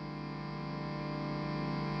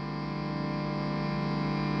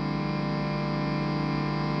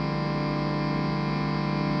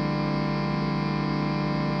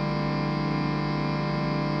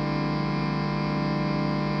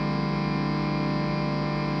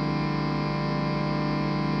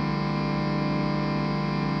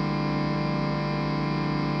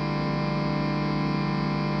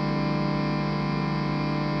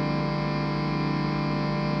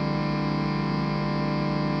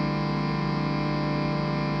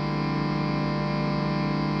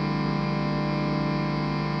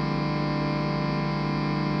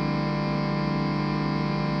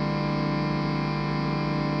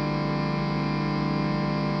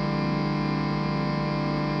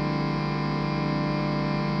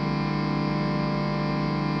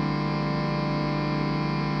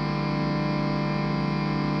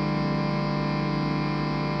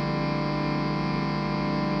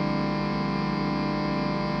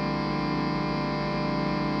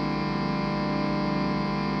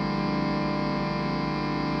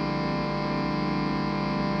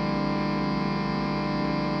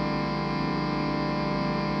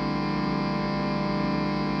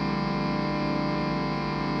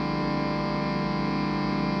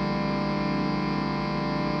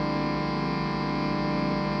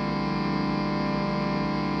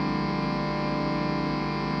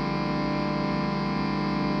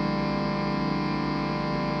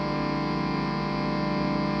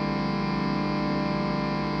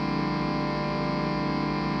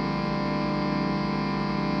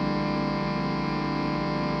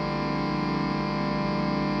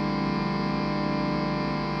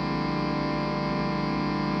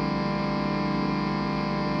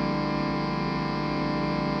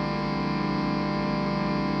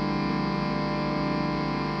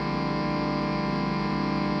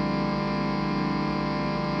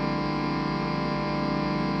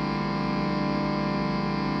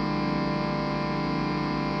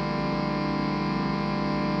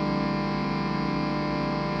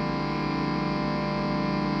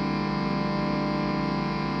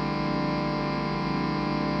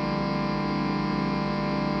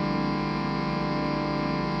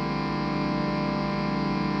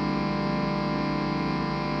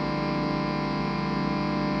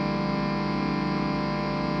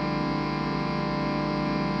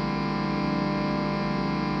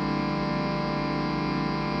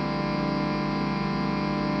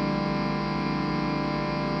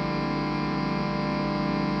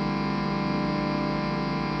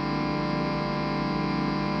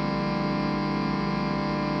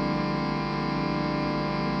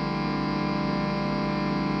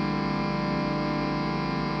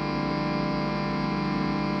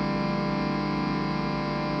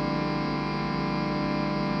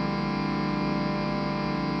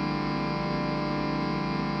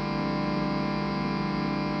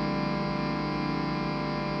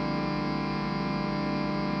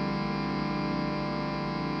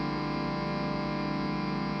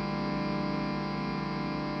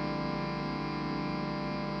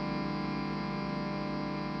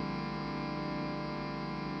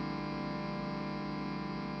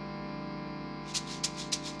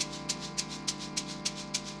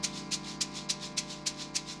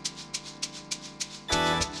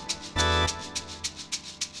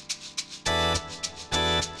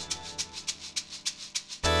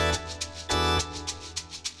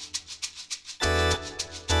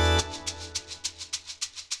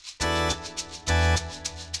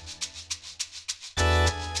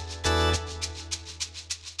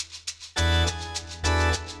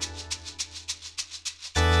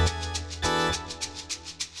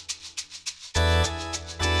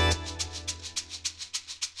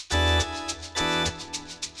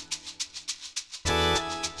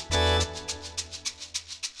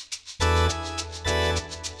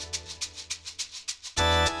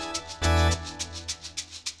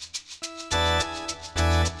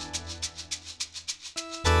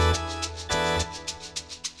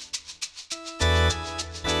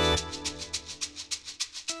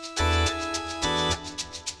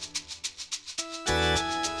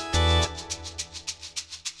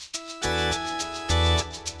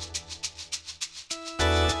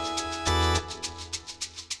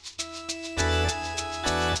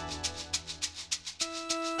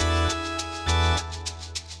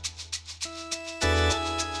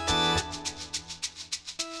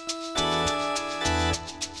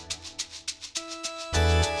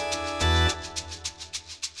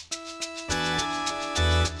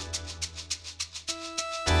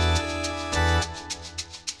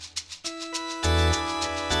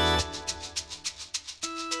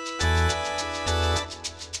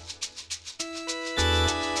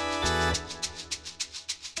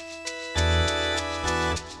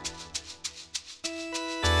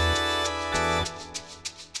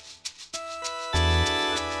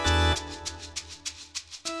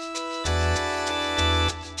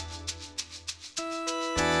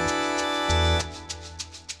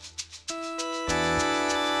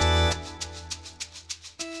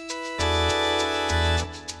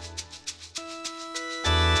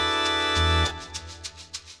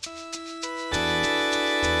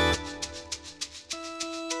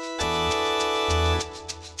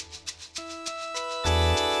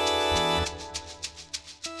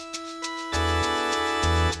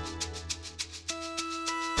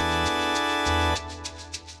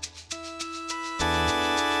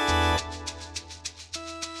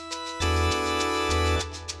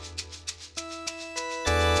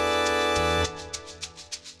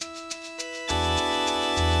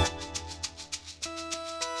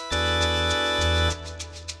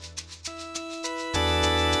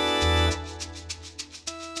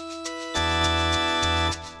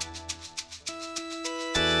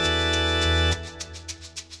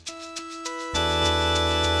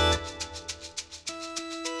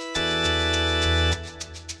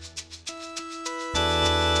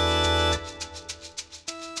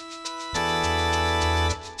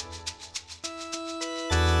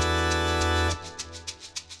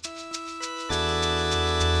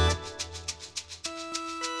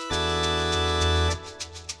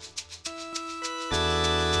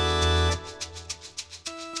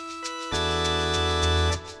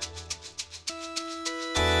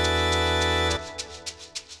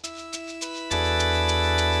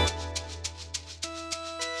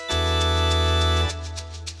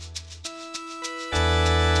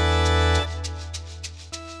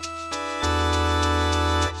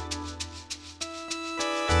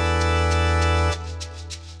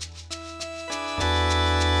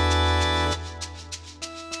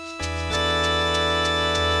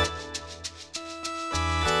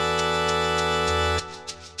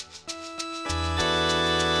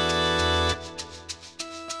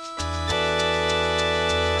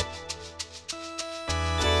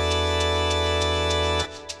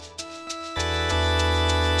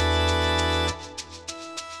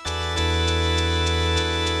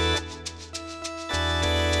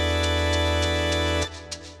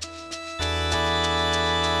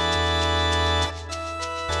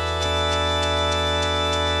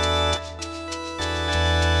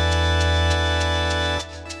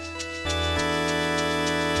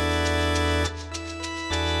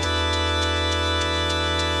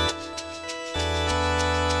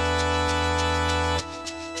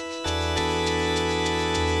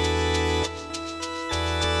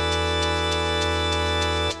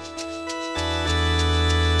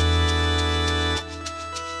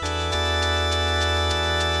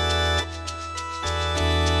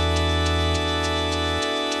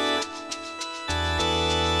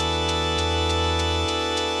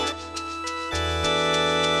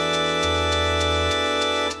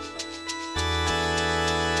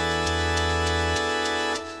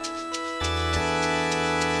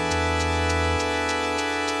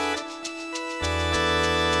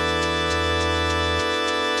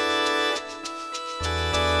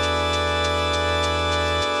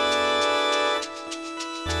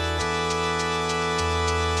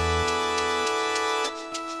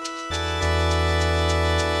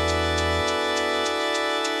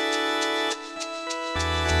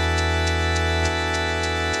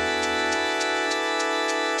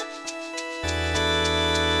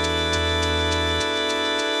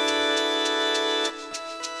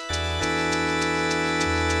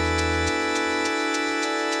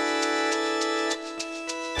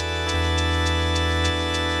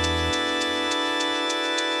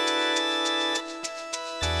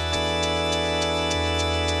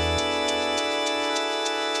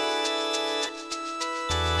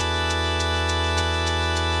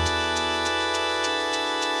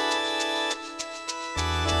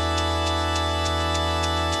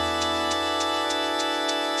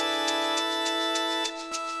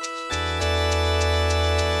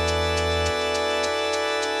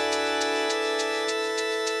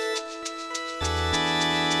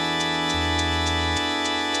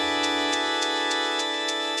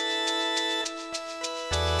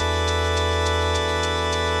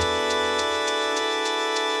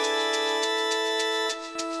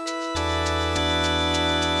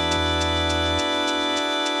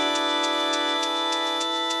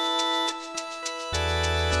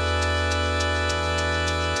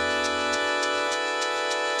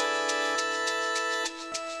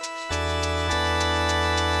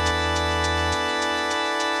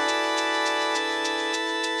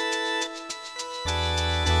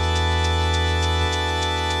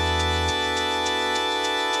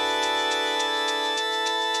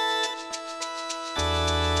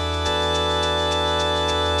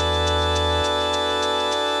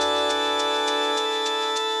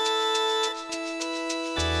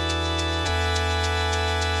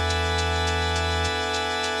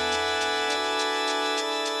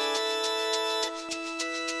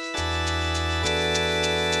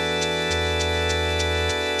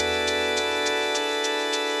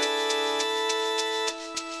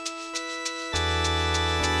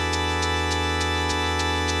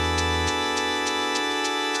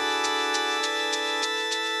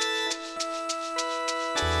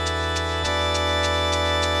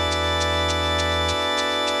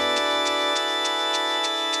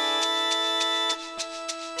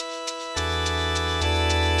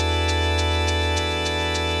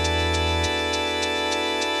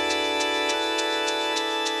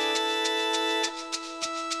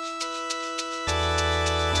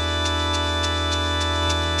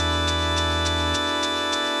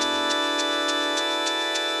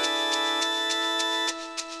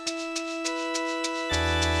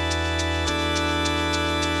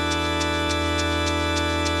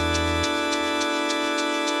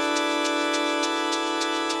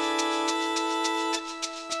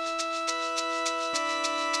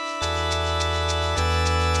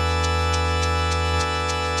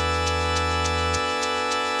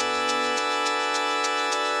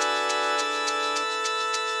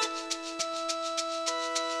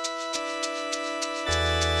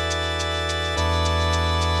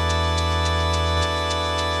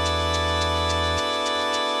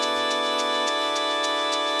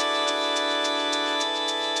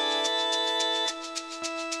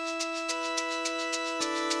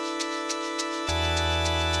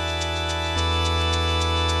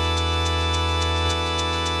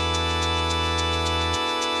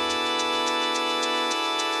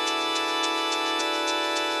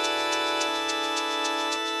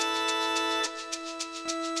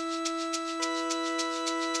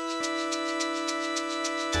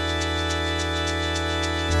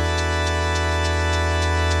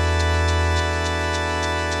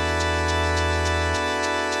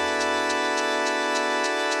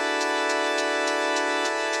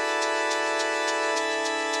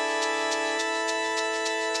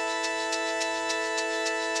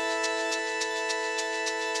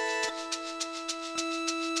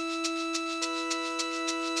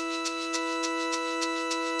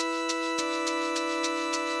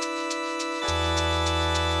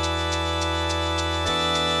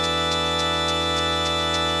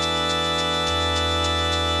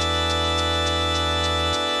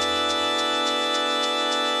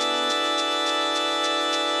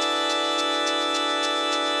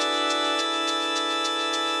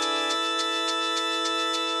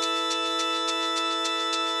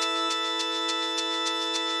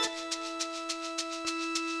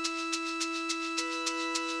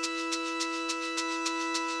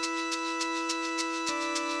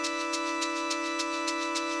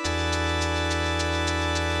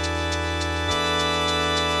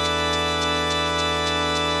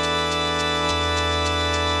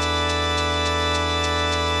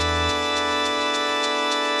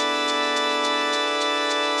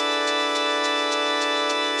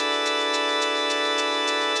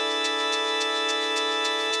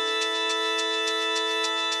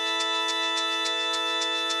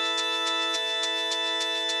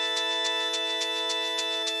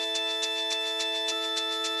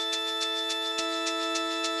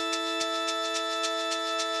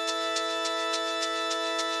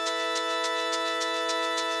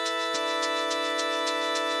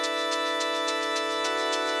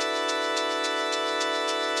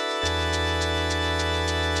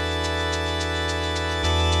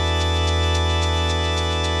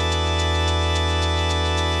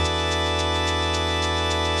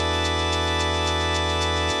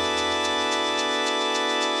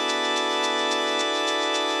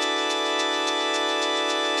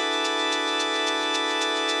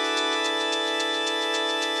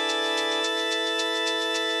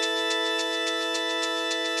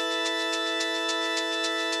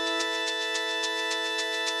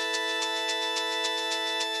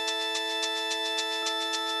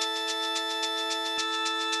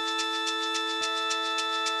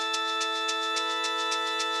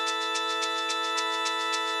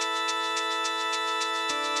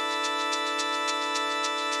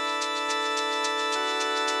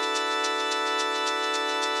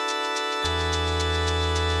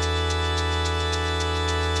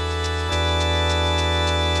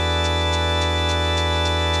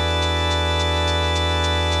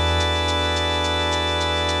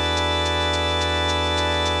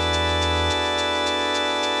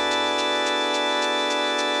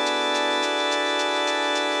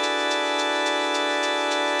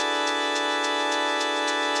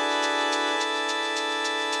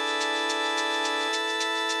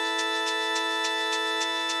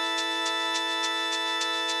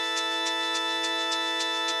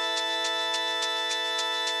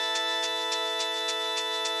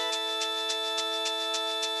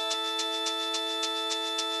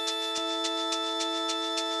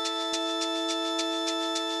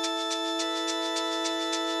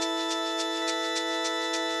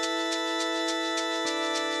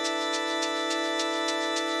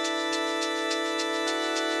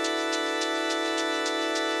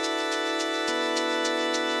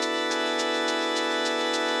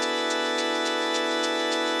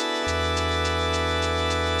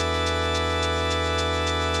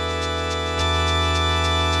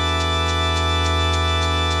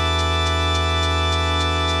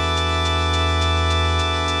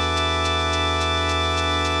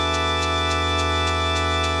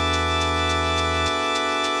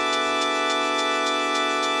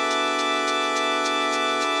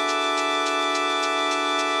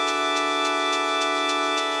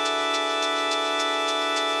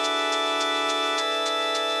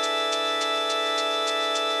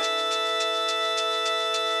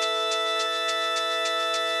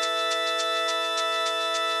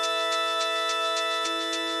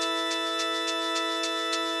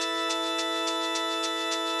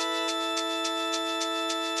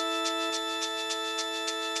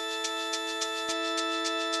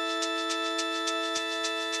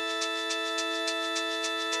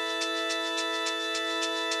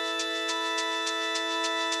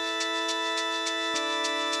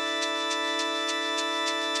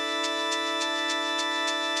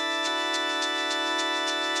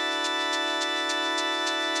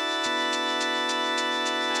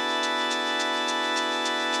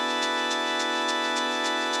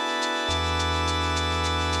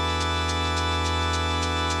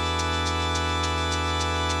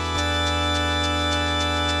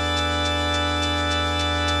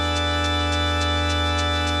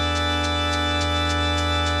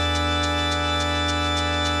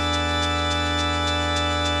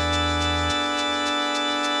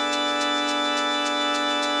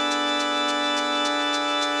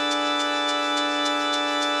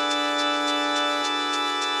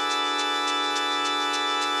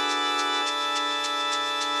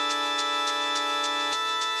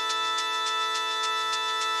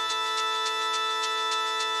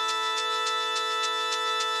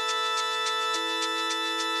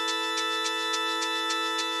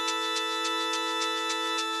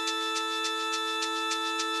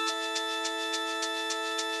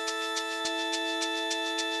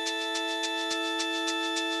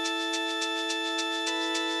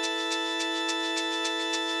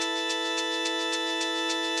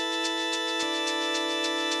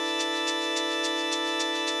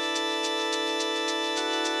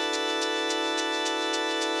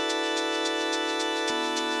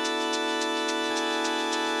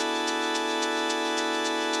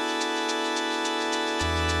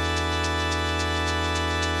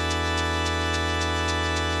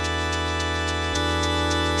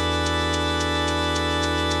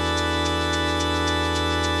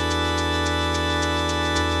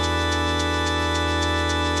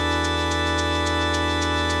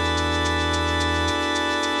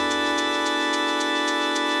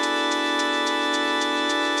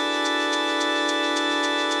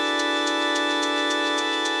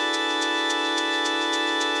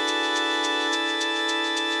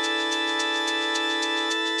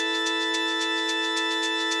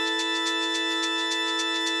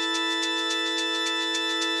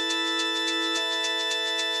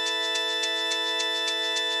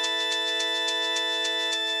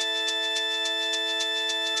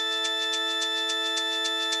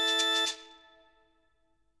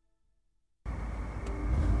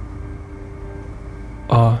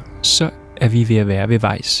 Og så er vi ved at være ved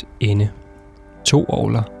vejs ende. 2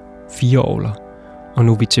 orgler, 4 orgler, og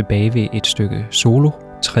nu er vi tilbage ved et stykke solo,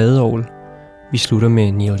 trædeorgel. Vi slutter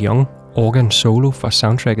med Neil Young, organ solo fra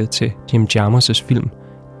soundtracket til Jim Jarmusch's film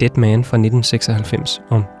Dead Man fra 1996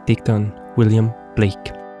 om digteren William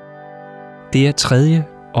Blake. Det er tredje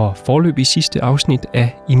og foreløbig sidste afsnit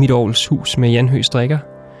af I mit orgels hus med Jan Høgh Stricker.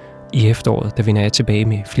 I efteråret der vender jeg tilbage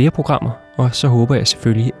med flere programmer, og så håber jeg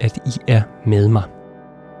selvfølgelig, at I er med mig.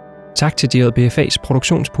 Tak til DJBFAs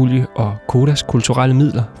Produktionspulje og Kodas Kulturelle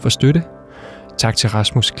Midler for støtte. Tak til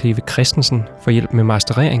Rasmus Kleve Christensen for hjælp med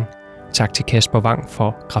masterering. Tak til Kasper Wang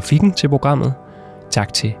for grafikken til programmet.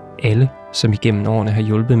 Tak til alle, som igennem årene har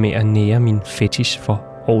hjulpet med at nære min fetish for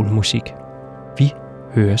orgelmusik. Vi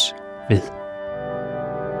høres ved.